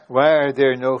Why are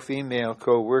there no female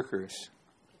co-workers?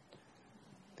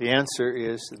 The answer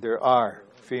is there are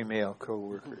female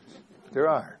co-workers. There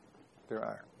are.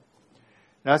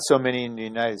 Not so many in the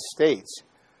United States,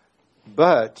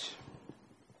 but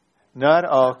not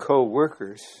all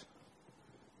co-workers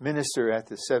minister at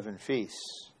the 7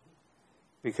 feasts,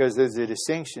 because there's a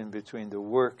distinction between the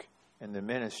work and the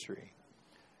ministry.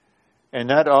 And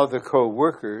not all the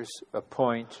co-workers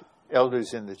appoint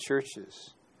elders in the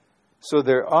churches. So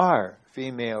there are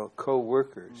female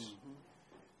co-workers.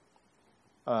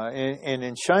 And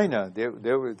in China,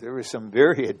 there were some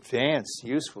very advanced,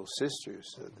 useful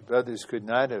sisters. The brothers could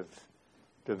not have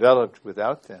developed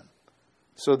without them.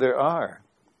 So there are.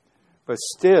 But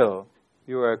still,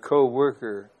 you are a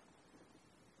co-worker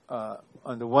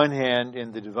on the one hand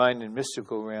in the divine and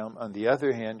mystical realm. On the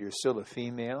other hand, you're still a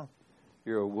female.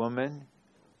 You're a woman.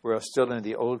 We're still in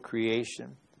the old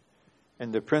creation.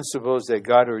 And the principles that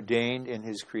God ordained in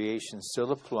His creation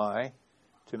still apply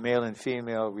to male and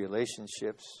female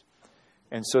relationships.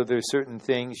 And so there's certain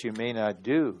things you may not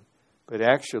do, but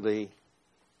actually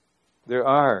there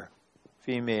are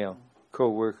female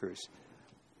co-workers.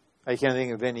 I can't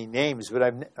think of any names, but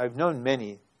I've known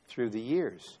many through the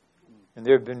years, and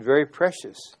they've been very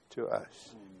precious to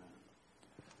us.